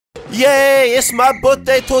Yay, it's my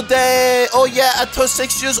birthday today. Oh yeah, I turned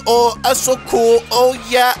 6 years old. I'm so cool. Oh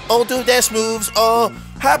yeah, I'll do dance moves. Oh,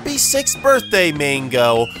 happy 6th birthday,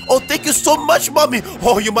 Mango. Oh, thank you so much, Mommy.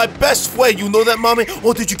 Oh, you're my best friend. You know that, Mommy?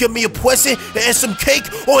 Oh, did you get me a present and some cake?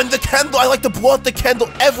 Oh, and the candle. I like to blow out the candle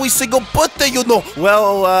every single birthday, you know.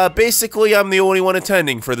 Well, basically, I'm the only one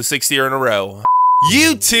attending for the 6th year in a row.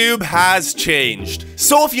 YouTube has changed.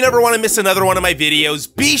 So if you never want to miss another one of my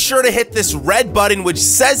videos, be sure to hit this red button which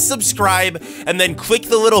says subscribe and then click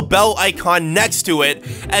the little bell icon next to it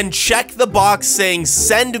and check the box saying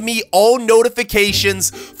send me all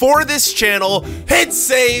notifications for this channel, hit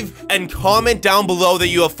save, and comment down below that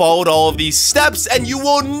you have followed all of these steps and you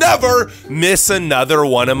will never miss another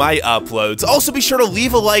one of my uploads. Also be sure to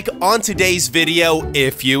leave a like on today's video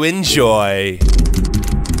if you enjoy.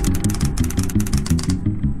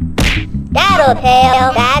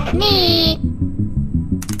 Tattletail, that's me.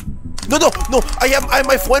 No, I have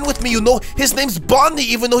my friend with me, you know. His name's Bonnie,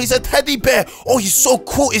 even though he's a teddy bear. Oh, he's so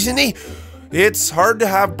cool, isn't he? It's hard to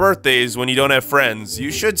have birthdays when you don't have friends. You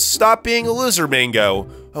should stop being a loser, Mango.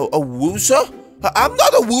 Oh, a loser? I'm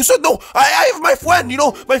not a loser, no. I have my friend, you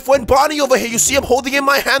know, my friend Bonnie over here. You see him holding in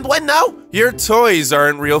my hand right now? Your toys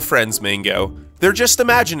aren't real friends, Mango. They're just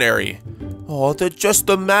imaginary. Oh, they're just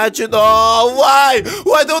imagine. Oh, why?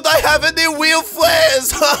 Why don't I have any real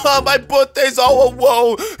friends? My birthday's all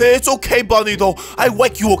alone. It's okay, Bonnie, though. I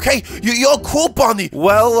like you, okay? You're cool, Bonnie.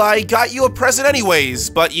 Well, I got you a present anyways,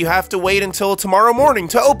 but you have to wait until tomorrow morning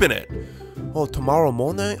to open it. Oh, tomorrow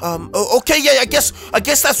morning? Okay, yeah, I guess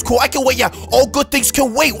that's cool. I can wait, yeah. All good things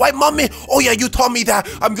can wait, right, Mommy? Oh, yeah, you told me that.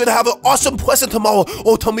 I'm gonna have an awesome present tomorrow.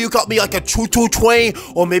 Oh, tell me you got me like a choo-choo train,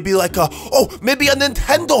 or maybe like maybe a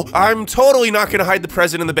Nintendo. I'm totally not gonna hide the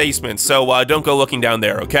present in the basement, so don't go looking down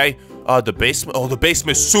there, okay? The basement? Oh, the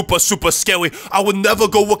basement is super, super scary. I would never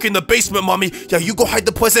go look in the basement, Mommy. Yeah, you go hide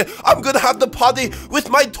the present. I'm gonna have the party with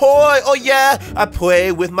my toy. Oh, yeah. I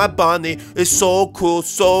play with my Bonnie. It's so cool,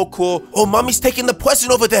 so cool. Oh, Mommy's taking the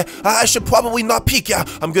present over there. I should probably not peek, yeah.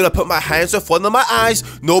 I'm gonna put my hands in front of my eyes.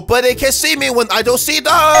 Nobody can see me when I don't see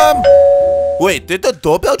them. Wait, did the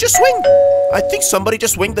doorbell just ring? I think somebody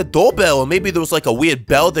just rang the doorbell, or maybe there was like a weird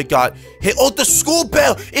bell that got hit. Oh, the school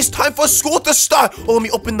bell! It's time for school to start! Oh, let me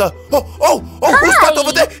open the... Oh, who's that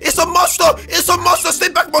over there? It's a monster! It's a monster! Stay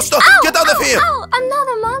back, monster! Get out of here! Oh, I'm not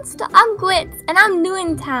a monster. I'm Glitz, and I'm new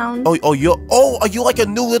in town. Are you like a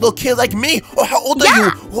new little kid like me? Oh, how old are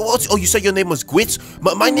you? Oh, you said your name was Glitz?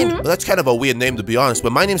 My name... That's kind of a weird name, to be honest,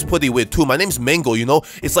 but my name's pretty weird, too. My name's Mango, you know?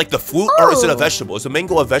 It's like the fruit, or is it a vegetable? Is a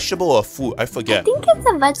mango a vegetable or a fruit? I forget. I think it's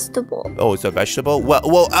a vegetable. Oh, it's a vegetable? Well,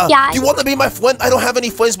 do you want to be my friend? I don't have any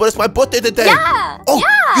friends, but it's my birthday today. Yeah. Oh,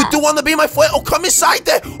 yeah. You do want to be my friend? Oh, come inside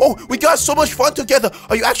there. Oh, we got so much fun together.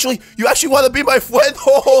 Are you actually want to be my friend?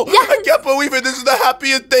 Oh, yes. I can't believe it. This is the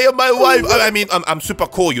happiest day of my life. I mean, I'm super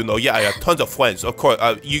cool, you know. Yeah, I have tons of friends. Of course,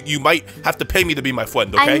 you might have to pay me to be my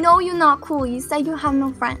friend, okay? I know you're not cool. You said you have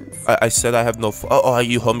no friends. I said I have no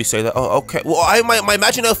you heard me say that? Oh, okay. Well, my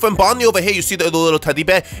imaginary friend Bonnie over here. You see the little teddy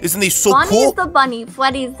bear? Isn't he so cool? Bonnie is the bunny.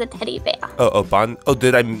 Freddy's the teddy bear. Oh,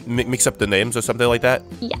 did I mix up the names or something like that?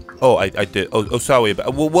 Yeah. Oh, I did. Oh, sorry.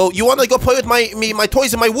 Well, you want to go play with my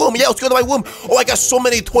toys in my room? Yeah, let's go to my room. Oh, I got so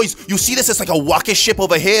many toys. You see this? It's like a rocket ship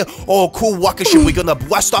over here. Oh, cool rocket ship. We're gonna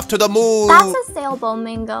blast off to the moon. That's a sailboat,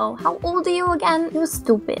 Mango. How old are you again? You're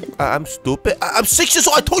stupid. I'm stupid? I'm 6 years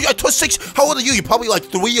old. I told you I turned 6. How old are you? You're probably like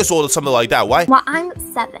 3 years old or something like that. Why? Well, I'm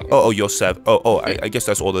 7. Oh, you're 7. I guess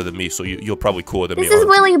that's older than me, so you're probably cooler than me. This is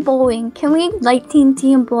really boring. Can we light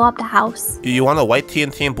TNT and blow up the house? You want to light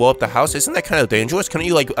TNT and blow up the house? Isn't that kind of dangerous? Can't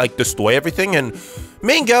you like destroy everything? And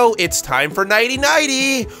Mango, it's time for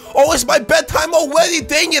nighty-nighty. Oh, it's my bedtime already.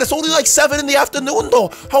 Dang it, it's only like 7 in the afternoon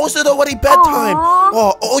though. How is it already bedtime?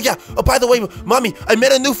 Oh yeah. Oh, by the way, Mommy, I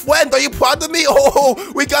met a new friend. Are you proud of me?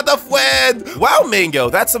 Oh, we got a friend. Wow, Mango,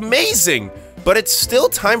 that's amazing. But it's still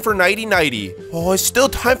time for nighty-nighty. Oh, it's still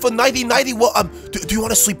time for nighty-nighty. Well, do you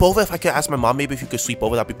want to sleep over? If I could ask my mom, maybe if you could sleep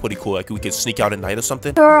over, that'd be pretty cool. Like we could sneak out at night or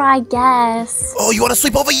something. Sure, I guess. Oh, you want to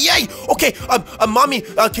sleep over? Yay! Okay, Mommy,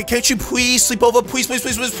 can't you please sleep over? Please, please,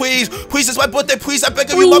 please, please, please. Please, it's my birthday. Please, I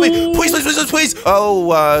beg of you, Mommy. Please, please, please, please, please.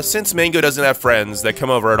 Oh, since Mango doesn't have friends that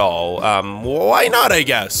come over at all, why not, I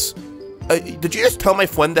guess? Did you just tell my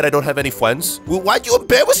friend that I don't have any friends? Well, why'd you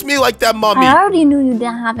embarrass me like that, Mommy? I already knew you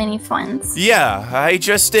didn't have any friends. Yeah, I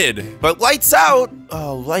just did. But lights out.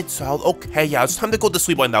 Oh, lights out. Okay, yeah, it's time to go to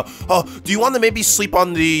sleep right now. Do you want to maybe sleep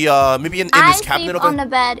on the, maybe in this cabinet? I sleep on the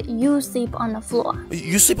bed, you sleep on the floor.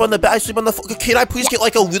 You sleep on the bed, I sleep on the floor. Can I please get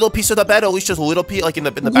like a little piece of the bed, or at least just a little piece, like in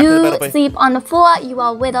the back of the bed? You sleep on the floor, you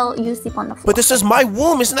are little, you sleep on the floor. But this is my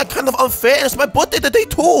room, isn't that kind of unfair? It's my birthday today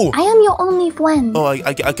too. I am your only friend. Oh,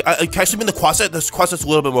 can I sleep in the closet? This closet's a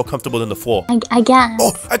little bit more comfortable than the floor. I guess.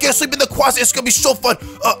 Oh, I can't sleep in the closet. It's gonna be so fun.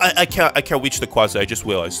 I can't reach the closet. I just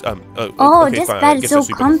realized. Okay, this fine. bed is so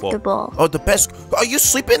comfortable. Oh, the best. Are you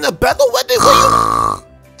sleeping in the bed already?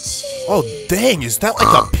 Oh, dang. Is that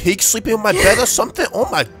like a pig sleeping in my bed or something? Oh,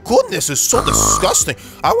 my goodness. It's so disgusting.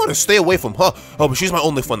 I want to stay away from her. Oh, but she's my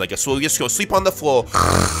only friend, I guess. So let's go sleep on the floor.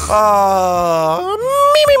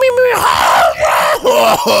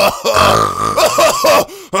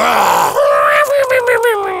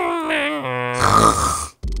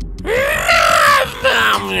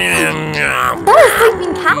 That is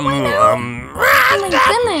sleeping cat right now? Oh my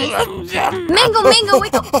goodness. Mango,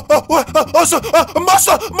 wake up. Monster!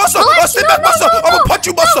 Stay back, Monster! I'm gonna punch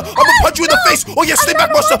you, Monster! I'm gonna punch you in the face! Oh, yeah, stay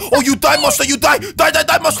back, Monster! Oh, you die, Monster! You die!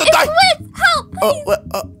 Die, Monster! Die! Glitz, help, please.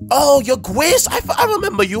 Oh, you're Glitz? I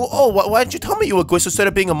remember you. Oh, why didn't you tell me you were Glitz instead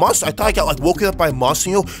of being a monster? I thought I got like woken up by a monster,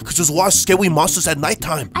 you know, because there's a lot of scary monsters at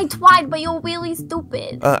nighttime. I tried, but you're really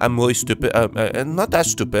stupid. I'm really stupid. Not that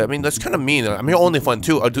stupid. I mean, that's kind of mean. I'm your only friend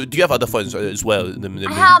too. Do you have other friends as well?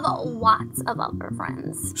 I have lots of other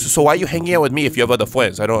friends. So why are you hanging out with me if you have other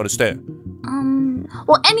friends? I don't understand.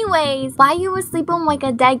 Well, anyways, while you were sleeping like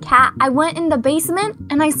a dead cat, I went in the basement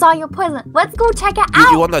and I saw your present. Let's go check it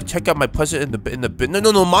out. You want to check out my present in the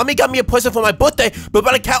No, Mommy got me a present for my birthday, but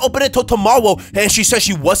I can't open it till tomorrow. And she said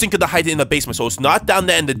she wasn't gonna hide it in the basement, so it's not down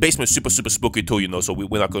there. And the basement is super spooky too, you know. So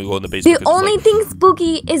we're not gonna go in the basement. The only thing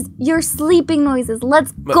spooky is your sleeping noises.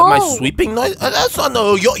 Let's go. My sleeping noise? That's not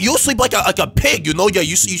no. You sleep like a pig, you know. Yeah,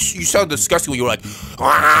 you sound disgusting when you're like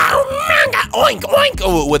oink oink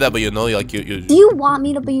or whatever, you know. Like you. Do you want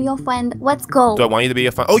me to be your friend? Let's go. Do I want you to be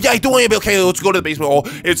your friend? Oh yeah, I do want you to be. Okay, let's go to the basement. Oh,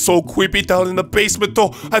 it's so creepy down in the basement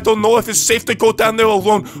though. I don't know if it's safe to go down there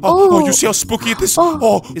alone. Oh, you see how spooky it is?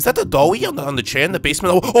 Oh, is that the dolly on the chair in the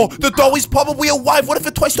basement? Oh, the dolly's probably alive. What if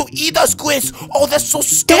it tries to eat us, Glitz? Oh, that's so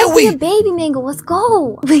scary. Don't be a baby, Mango. Let's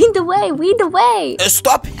go. Lead the way.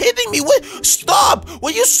 Stop hitting me. Stop.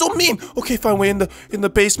 Why are you so mean? Okay, fine. We're in the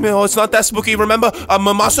basement. Oh, it's not that spooky. Remember,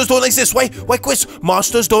 monsters don't exist. Wait, Glitz.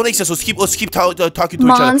 Monsters don't exist. Let's keep talking to each other.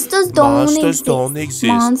 Monsters don't exist.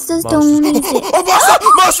 Monsters don't exist.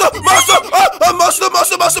 Monster! There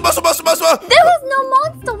was no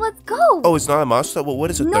monster. Let's go. Oh, it's not a monster? Well,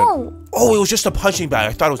 what is it then? No. Oh, it was just a punching bag.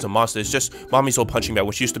 I thought it was a monster. It's just Mommy's old punching bag,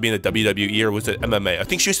 which used to be in the WWE, or was it MMA? I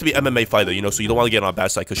think she used to be an MMA fighter, you know, so you don't want to get on a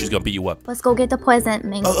bad side because she's going to beat you up. Let's go get the present,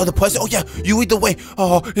 Mango. Oh, the present? Oh, yeah. You lead the way.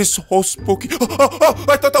 Oh, it's so spooky. I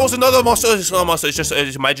thought that was another monster. It's not a monster. It's just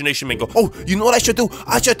imagination, Mango. Oh, you know what I should do?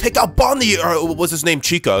 I should take out Bonnie, or what was his name?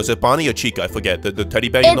 Chica. Is it Bonnie or Chica? I forget. The teddy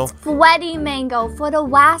bear, you know? It's Freddy, Mango. For the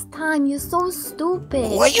last time. You're so stupid.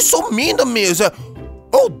 Why are you so mean to me? Is that...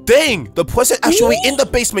 Oh, dang! The present actually in the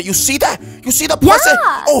basement. You see that? You see the present?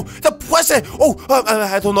 Yeah. Oh, the present! Oh,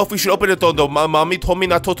 I don't know if we should open it though. My mommy told me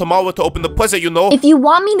not till tomorrow to open the present, you know? If you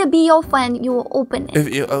want me to be your friend, you will open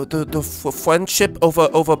it. The friendship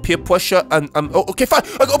over peer pressure and... Oh, okay, fine.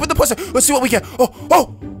 I can open the present. Let's see what we get.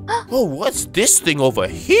 Oh, what's this thing over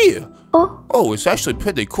here? Oh, it's actually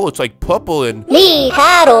pretty cool. It's like purple and... Me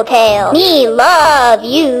Tattletail. Me love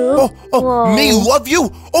you. Oh, me love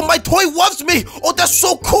you? Oh, my toy loves me. Oh, that's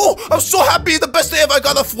so cool. I'm so happy. The best day ever. I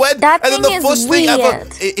got a friend. That and thing then the is first thing weird. ever.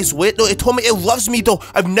 It's weird. No, it told me it loves me though.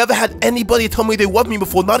 I've never had anybody tell me they love me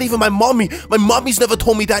before. Not even my mommy. My mommy's never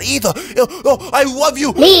told me that either. Oh, I love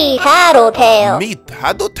you. Me Tattletail. Me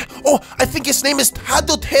Tattletail? Oh, I think his name is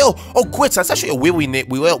Tattletail. Oh, Glitz, that's actually a weird name.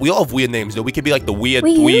 We all have weird names. We could be like the weird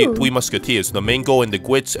three musketeers. The Mango and the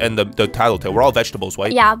Glitz and the Tattletail. We're all vegetables,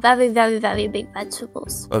 right? Yeah, very, very, very big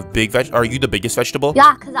vegetables. Big veg? Are you the biggest vegetable?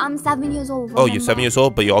 Yeah, because I'm 7 years old. Oh, you're 7 years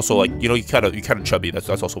old, but you're also like, you know, you're kind of chubby. That's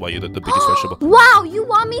also why you're the biggest vegetable. Wow, you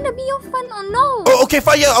want me to be your friend or no? Oh, okay,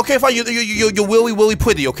 fine. Yeah, okay, fine. You're really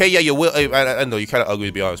pretty. Okay, yeah, I know you're kind of ugly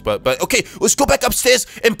to be honest, but okay, let's go back upstairs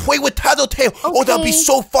and play with Tattletail. Okay. Oh, that'll be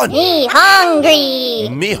so fun. Me hungry.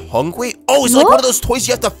 Me hungry? Oh, it's like one of those toys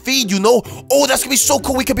you have to feed, you know? Oh, that's gonna be so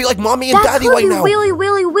cool. We could be like mommy and daddy right now. Really,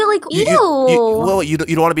 really, really cool. Ew. You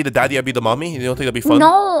don't want to be the daddy, I'd be the mommy? You don't think that'd be fun?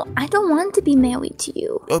 No, I don't want to be married to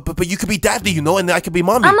you. But you could be daddy, you know, and I could be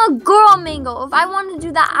mommy. I'm a girl, Mango. If I want to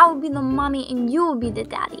do that, I would be the mommy and you would be the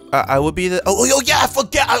daddy. I would be the... Oh, yeah, I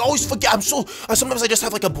forget. I always forget. I'm so... sometimes I just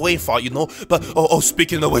have like a brain fart, you know? But,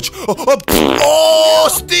 speaking of which... stinky!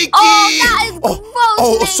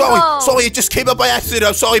 Oh, that is gross, Mango. Sorry. It just came up by accident.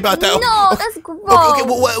 I'm sorry about that. No, that's gross. Okay,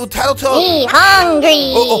 well, Tattletail... Me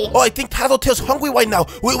hungry. I think Tattletail's hungry right now.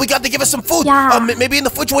 We got to give her some food. Yeah. Maybe in the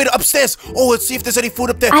refrigerator upstairs. Let's see if there's any food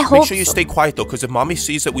up there. Make sure you stay quiet, though, because if Mommy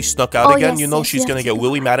sees that we snuck out again, she's going to get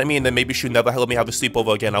really mad at me, and then maybe she'll never let me have a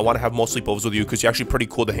sleepover again. I want to have more sleepovers with you, because you're actually pretty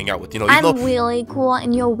cool to hang out with. I'm really cool,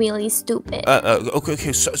 and you're really stupid.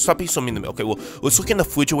 Okay, stop being so mean to me. Okay, well, let's look in the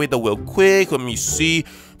refrigerator real quick. Let me see.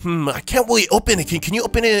 I can't really open it. Can you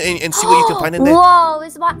open it and see what you can find in there? Whoa,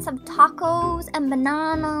 there's lots of tacos and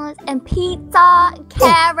bananas and pizza and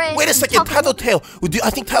carrots. Wait a second, Tattletail. I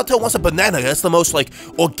think Tattletail wants a banana. That's the most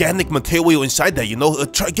organic material inside there.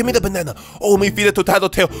 Give me the banana. Let me feed it to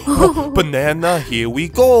Tattletail. Banana, here we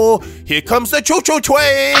go. Here comes the choo-choo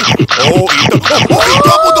train. He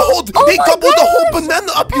gobbled the whole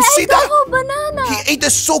banana up. You see that? Banana. He ate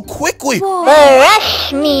this so quickly.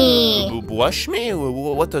 Brush me. Blush me?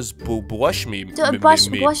 What does blush me?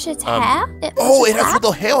 Brush its hair? It has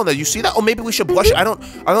little hair on it. You see that? Or maybe we should blush. I don't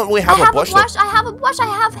really have a blush. I have a brush. I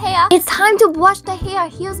have hair. It's time to brush the hair.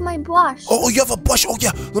 Here's my brush. You have a brush.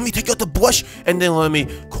 Yeah. Let me take out the brush and then let me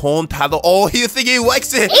comb Tattle. He thinks he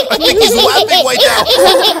likes it. I think he's laughing right now.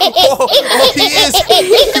 He is.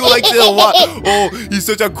 He likes it a lot. He's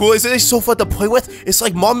such a cool. Isn't it so fun to play with? It's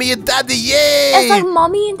like mommy and daddy. Yay! It's like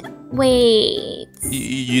mommy and... Wait.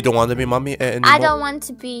 You don't want to be mommy anymore? I don't want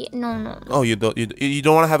to be... No. You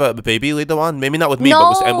don't want to have a baby later on? Maybe not with me,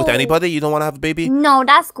 but with anybody? You don't want to have a baby? No,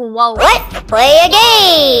 that's gross. Let's play a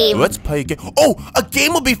game. Let's play a game. A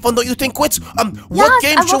game would be fun, don't you think, Glitz? What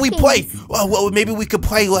game should we play? Well, maybe we could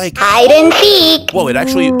play hide and seek. Well, it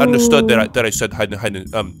actually understood that I said hide and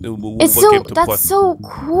That's so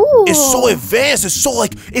cool. It's so advanced. It's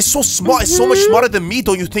so smart. It's so much smarter than me,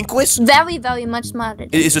 don't you think, Glitz? Very, very much smarter.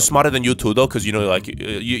 Is it smarter than you too, though? Because you're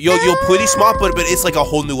pretty smart, but it's like a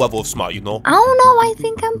whole new level of smart, I don't know. I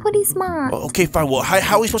think I'm pretty smart. Okay, fine. Well,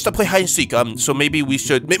 how are we supposed to play hide and seek? So maybe we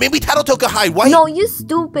should. Maybe Tattletail can hide. Why? No, you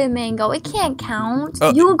stupid, Mango. It can't count.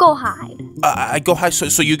 You go hide. I go hide.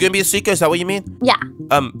 So you're gonna be a seeker? Is that what you mean? Yeah.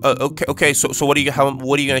 Okay. So what are you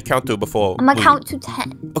gonna count to before? I'm gonna count to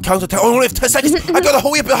 10. Count to 10. Oh, only have 10 seconds. I gotta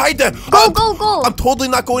hurry up and hide there. Go. I'm totally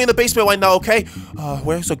not going in the basement right now. Okay.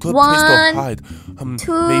 Where's a good place to hide?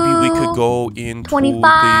 2. Maybe we could go into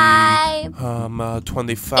 25.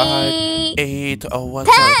 25. 8. What's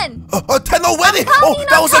 10. that? 10 already.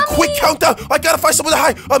 That was a quick countdown. I gotta find somewhere to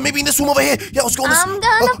hide. Maybe in this room over here. Yeah, let's go in this. I'm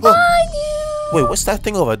gonna find you. Wait, what's that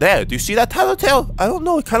thing over there? Do you see that, Tattletail? I don't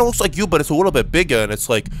know. It kind of looks like you, but it's a little bit bigger, and it's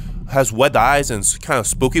has wet eyes and it's kind of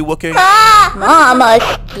spooky looking. Mama's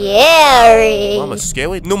scary. Mama's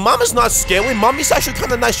scary? No, Mama's not scary. Mommy's actually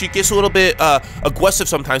kind of nice. She gets a little bit aggressive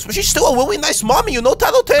sometimes, but she's still a really nice mommy,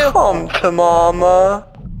 Tattletail. Come to Mama.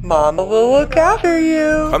 Mama will look after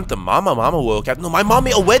you. Come to Mama. Mama will look after... No, my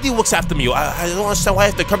mommy already looks after me. I don't understand why I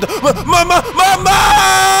have to come to... Mama!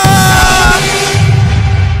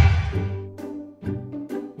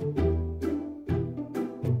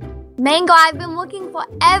 Mango, I've been looking for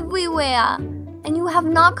everywhere, and you have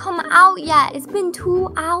not come out yet. It's been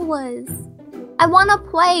 2 hours. I wanna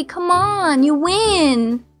play. Come on, you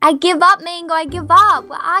win. I give up, Mango. I give up.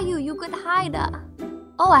 Where are you? You good hider.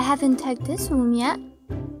 I haven't checked this room yet.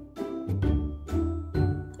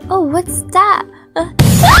 What's that?